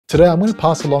Today I'm going to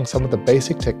pass along some of the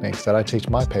basic techniques that I teach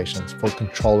my patients for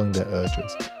controlling their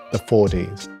urges, the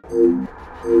 4Ds.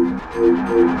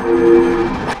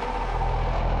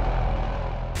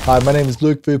 Hi, my name is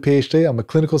Luke Vu, PhD. I'm a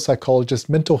clinical psychologist,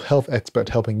 mental health expert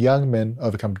helping young men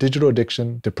overcome digital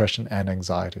addiction, depression, and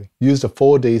anxiety. Use the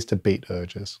 4Ds to beat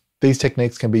urges. These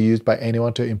techniques can be used by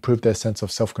anyone to improve their sense of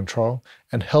self-control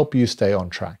and help you stay on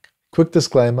track. Quick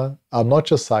disclaimer, I'm not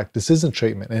just psych, this isn't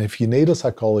treatment, and if you need a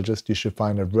psychologist, you should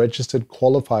find a registered,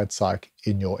 qualified psych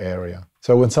in your area.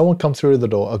 So when someone comes through the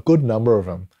door, a good number of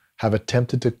them have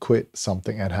attempted to quit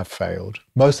something and have failed.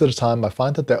 Most of the time, I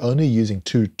find that they're only using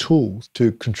two tools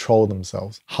to control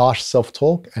themselves: harsh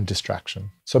self-talk and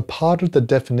distraction. So part of the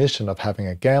definition of having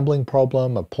a gambling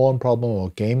problem, a porn problem, or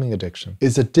gaming addiction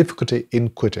is the difficulty in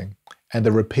quitting and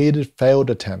the repeated failed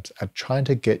attempts at trying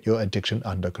to get your addiction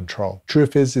under control.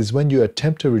 Truth is when you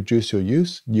attempt to reduce your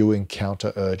use, you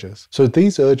encounter urges. So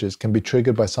these urges can be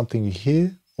triggered by something you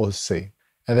hear or see,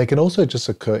 and they can also just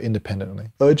occur independently.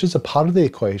 Urges are part of the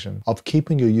equation of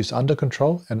keeping your use under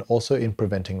control and also in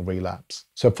preventing relapse.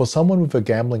 So for someone with a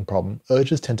gambling problem,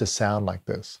 urges tend to sound like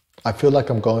this. I feel like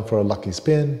I'm going for a lucky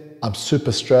spin. I'm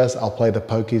super stressed. I'll play the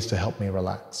pokies to help me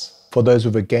relax. For those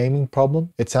with a gaming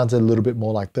problem, it sounds a little bit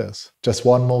more like this. Just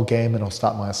one more game and I'll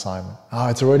start my assignment.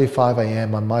 It's already 5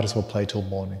 a.m. I might as well play till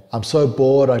morning. I'm so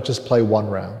bored, I just play one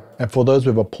round. And for those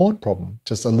with a porn problem,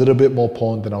 just a little bit more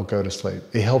porn, then I'll go to sleep.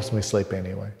 It helps me sleep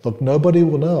anyway. Look, nobody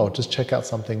will know. I'll just check out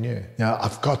something new.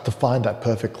 I've got to find that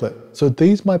perfect clip. So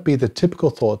these might be the typical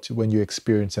thoughts when you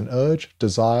experience an urge,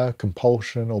 desire,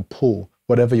 compulsion, or pull,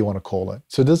 whatever you want to call it.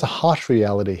 So there's a harsh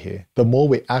reality here. The more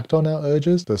we act on our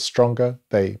urges, the stronger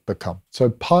they become. So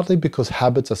partly because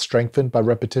habits are strengthened by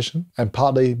repetition, and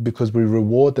partly because we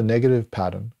reward the negative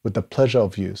pattern with the pleasure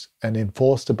of use and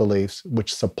enforce the beliefs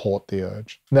which support the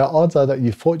urge. Now, odds are that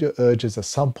you fought your urges at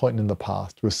some point in the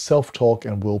past with self-talk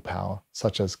and willpower,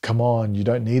 such as, come on, you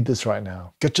don't need this right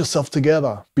now. Get yourself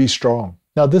together. Be strong.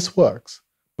 Now, this works,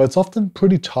 but it's often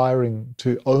pretty tiring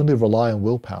to only rely on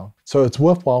willpower. So it's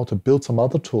worthwhile to build some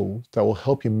other tools that will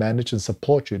help you manage and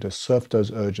support you to surf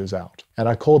those urges out. And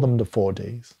I call them the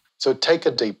 4Ds. So take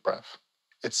a deep breath.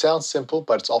 It sounds simple,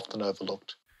 but it's often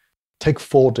overlooked. Take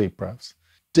 4 deep breaths.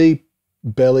 Deep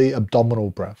belly abdominal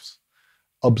breaths.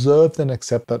 Observe and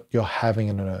accept that you're having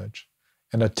an urge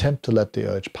and attempt to let the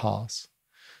urge pass.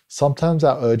 Sometimes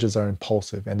our urges are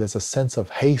impulsive and there's a sense of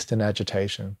haste and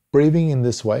agitation. Breathing in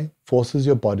this way forces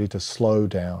your body to slow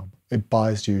down. It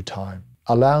buys you time,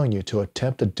 allowing you to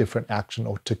attempt a different action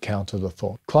or to counter the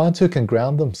thought. Clients who can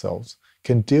ground themselves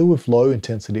can deal with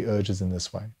low-intensity urges in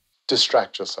this way.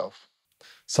 Distract yourself.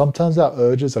 Sometimes our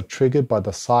urges are triggered by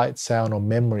the sight, sound, or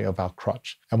memory of our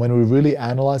crutch. And when we really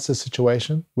analyze the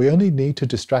situation, we only need to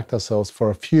distract ourselves for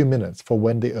a few minutes for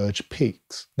when the urge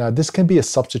peaks. Now, this can be a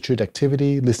substitute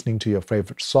activity, listening to your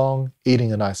favorite song,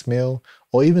 eating a nice meal,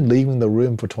 or even leaving the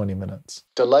room for 20 minutes.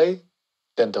 Delay,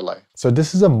 then delay. So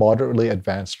this is a moderately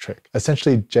advanced trick,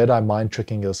 essentially Jedi mind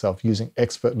tricking yourself using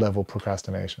expert level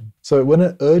procrastination. So when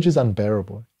an urge is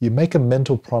unbearable, you make a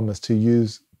mental promise to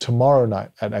use tomorrow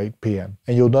night at 8 p.m.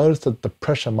 and you'll notice that the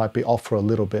pressure might be off for a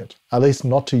little bit, at least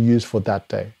not to use for that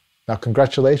day. Now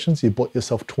congratulations, you bought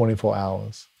yourself 24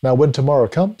 hours. Now when tomorrow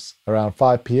comes, around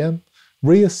 5 p.m,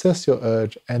 reassess your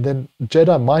urge and then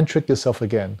Jedi mind trick yourself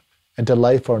again and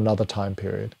delay for another time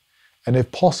period. And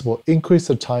if possible, increase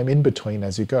the time in between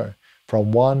as you go,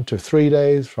 from 1 to 3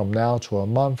 days, from now to a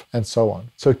month, and so on.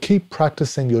 So keep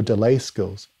practicing your delay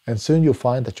skills and soon you'll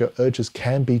find that your urges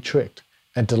can be tricked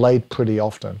and delayed pretty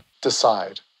often.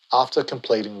 Decide after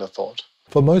completing the thought.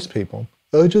 For most people,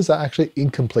 urges are actually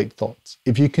incomplete thoughts.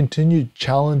 If you continue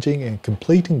challenging and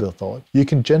completing the thought, you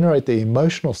can generate the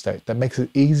emotional state that makes it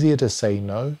easier to say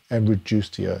no and reduce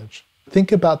the urge.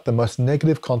 Think about the most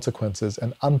negative consequences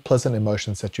and unpleasant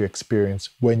emotions that you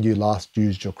experienced when you last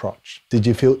used your crutch. Did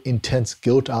you feel intense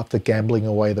guilt after gambling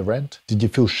away the rent? Did you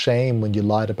feel shame when you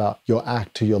lied about your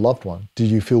act to your loved one? Did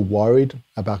you feel worried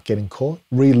about getting caught?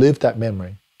 Relive that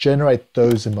memory. Generate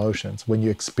those emotions when you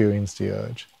experience the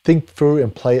urge. Think through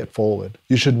and play it forward.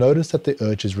 You should notice that the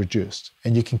urge is reduced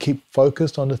and you can keep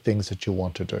focused on the things that you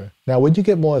want to do. Now, when you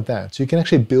get more advanced, you can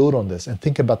actually build on this and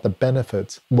think about the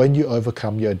benefits when you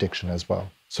overcome your addiction as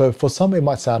well. So for some, it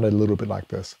might sound a little bit like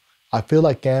this. I feel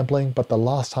like gambling, but the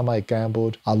last time I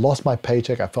gambled, I lost my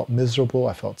paycheck, I felt miserable,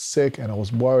 I felt sick, and I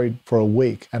was worried for a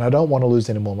week, and I don't want to lose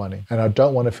any more money, and I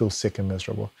don't want to feel sick and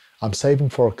miserable. I'm saving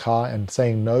for a car and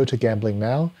saying no to gambling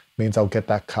now means I'll get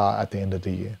that car at the end of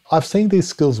the year. I've seen these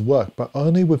skills work, but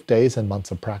only with days and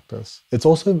months of practice. It's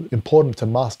also important to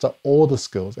master all the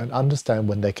skills and understand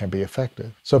when they can be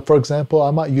effective. So for example,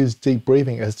 I might use deep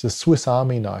breathing as the Swiss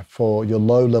Army knife for your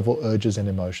low-level urges and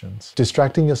emotions.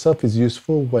 Distracting yourself is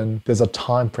useful when there's a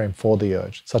time frame for the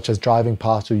urge, such as driving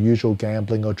past your usual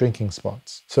gambling or drinking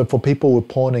spots. So for people with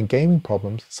porn and gaming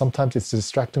problems, sometimes it's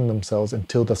distracting themselves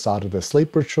until the start of their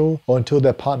sleep ritual or until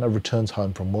their partner returns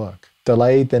home from work.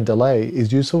 Delay then delay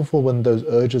is useful for when those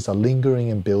urges are lingering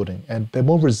and building and they're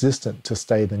more resistant to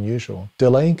stay than usual.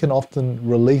 Delaying can often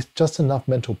release just enough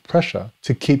mental pressure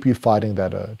to keep you fighting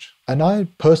that urge. And I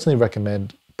personally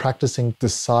recommend practicing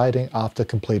deciding after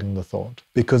completing the thought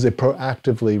because it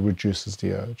proactively reduces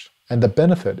the urge. And the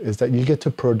benefit is that you get to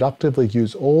productively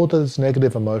use all those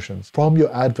negative emotions from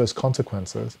your adverse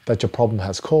consequences that your problem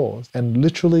has caused and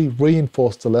literally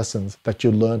reinforce the lessons that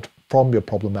you learned from your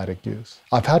problematic use.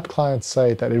 I've had clients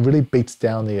say that it really beats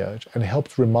down the urge and it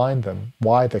helps remind them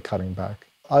why they're cutting back.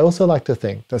 I also like to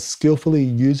think that skillfully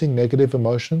using negative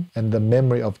emotion and the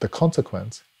memory of the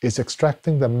consequence is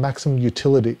extracting the maximum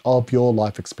utility of your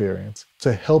life experience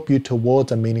to help you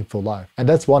towards a meaningful life. And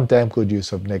that's one damn good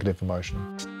use of negative emotion.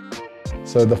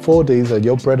 So the 4Ds are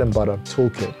your bread and butter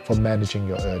toolkit for managing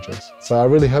your urges. So I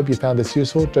really hope you found this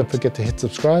useful. Don't forget to hit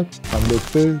subscribe. I'm Luke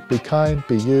Fu. Be kind,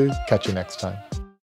 be you. Catch you next time.